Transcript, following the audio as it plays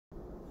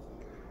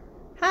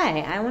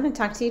Hi, I want to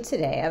talk to you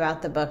today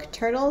about the book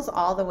Turtles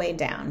All the Way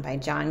Down by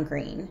John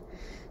Green.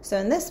 So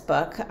in this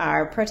book,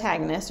 our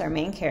protagonist, our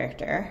main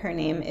character, her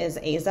name is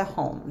Aza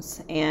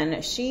Holmes,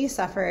 and she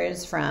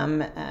suffers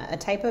from a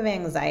type of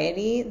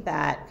anxiety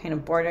that kind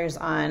of borders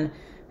on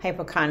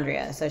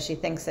hypochondria. So she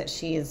thinks that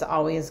she's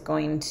always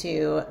going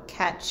to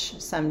catch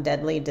some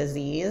deadly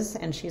disease,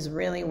 and she's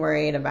really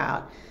worried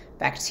about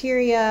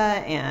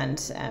bacteria,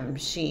 and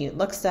she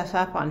looks stuff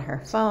up on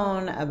her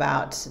phone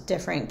about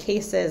different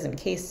cases and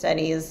case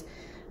studies,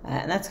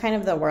 and that's kind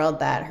of the world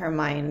that her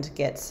mind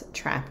gets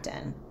trapped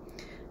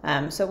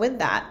in. So with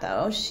that,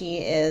 though, she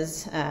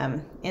is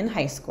in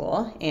high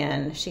school,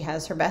 and she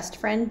has her best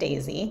friend,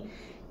 Daisy,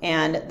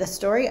 and the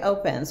story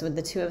opens with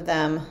the two of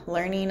them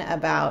learning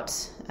about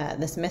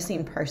this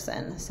missing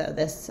person. So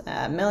this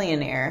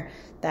millionaire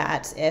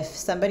that if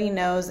somebody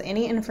knows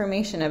any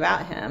information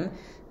about him,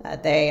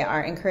 they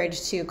are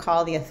encouraged to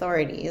call the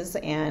authorities,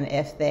 and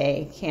if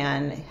they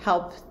can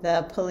help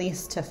the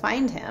police to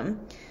find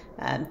him,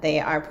 they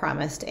are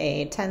promised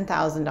a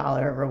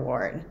 $10,000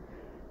 reward.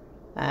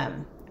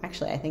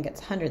 Actually, I think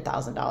it's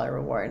 $100,000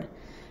 reward.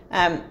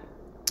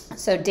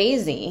 So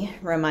Daisy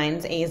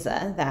reminds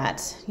Aza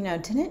that,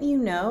 didn't you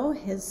know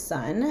his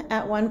son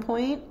at one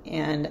point?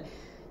 And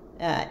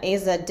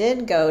Aza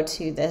did go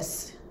to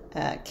this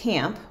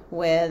camp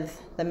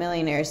with the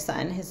millionaire's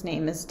son. His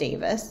name is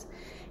Davis.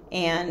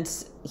 And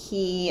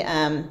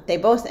they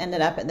both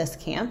ended up at this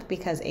camp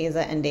because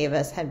Aza and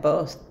Davis had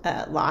both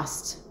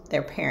lost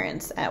their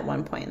parents at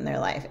one point in their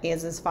life.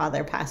 Aza's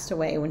father passed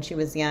away when she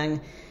was young,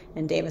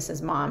 and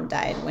Davis's mom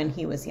died when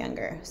he was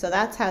younger. So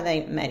that's how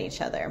they met each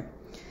other.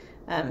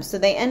 So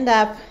they end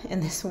up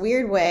in this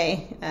weird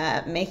way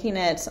making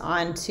it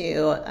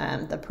onto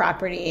the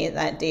property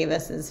that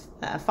Davis's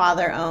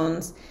father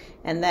owns.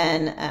 And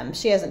then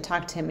she hasn't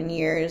talked to him in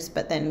years,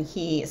 but then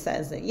he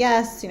says that,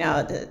 yes,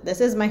 this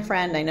is my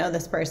friend. I know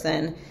this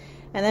person.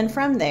 And then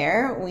from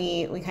there,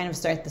 we kind of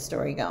start the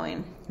story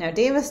going. Now,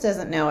 Davis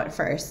doesn't know at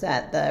first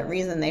that the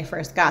reason they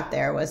first got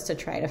there was to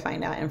try to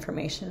find out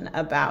information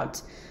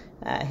about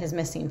his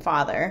missing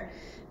father.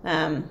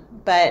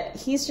 But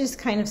he's just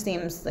kind of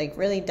seems like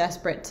really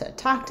desperate to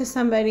talk to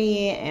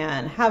somebody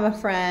and have a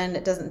friend.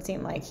 It doesn't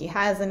seem like he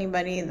has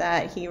anybody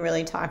that he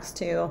really talks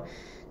to.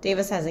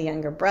 Davis has a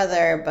younger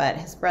brother, but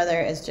his brother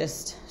is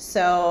just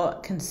so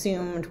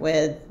consumed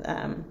with,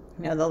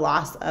 the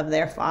loss of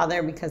their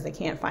father because they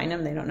can't find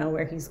him. They don't know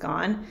where he's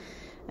gone.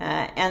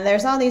 And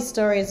there's all these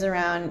stories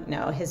around,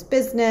 his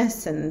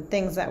business and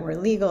things that were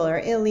legal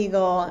or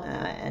illegal,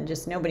 and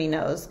just nobody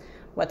knows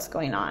what's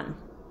going on.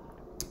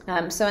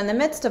 So in the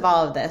midst of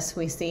all of this,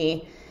 we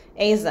see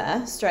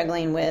Aza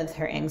struggling with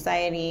her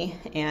anxiety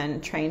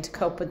and trying to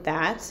cope with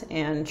that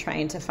and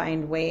trying to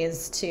find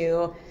ways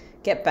to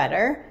get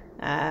better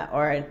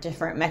or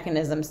different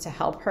mechanisms to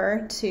help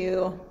her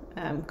to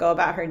go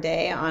about her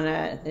day on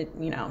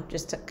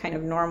just a kind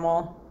of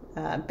normal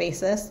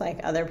basis like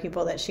other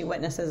people that she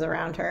witnesses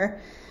around her.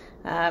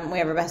 We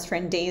have our best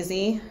friend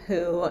Daisy,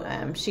 who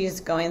she's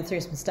going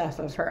through some stuff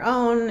of her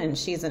own, and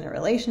she's in a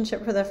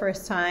relationship for the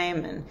first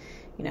time,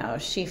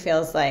 and she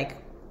feels like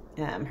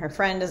her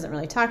friend doesn't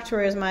really talk to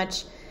her as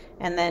much.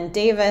 And then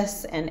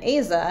Davis and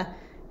Aza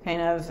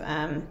kind of,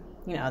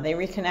 they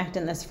reconnect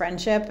in this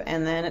friendship,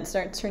 and then it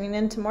starts turning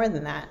into more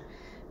than that.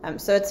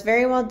 So it's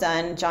very well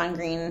done. John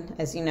Green,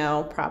 as you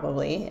know,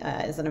 probably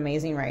is an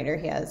amazing writer.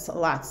 He has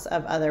lots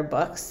of other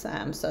books.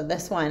 So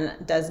this one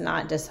does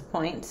not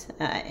disappoint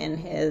in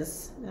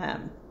his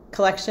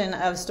collection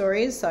of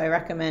stories. So I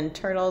recommend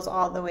Turtles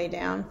All the Way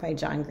Down by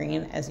John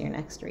Green as your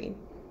next read.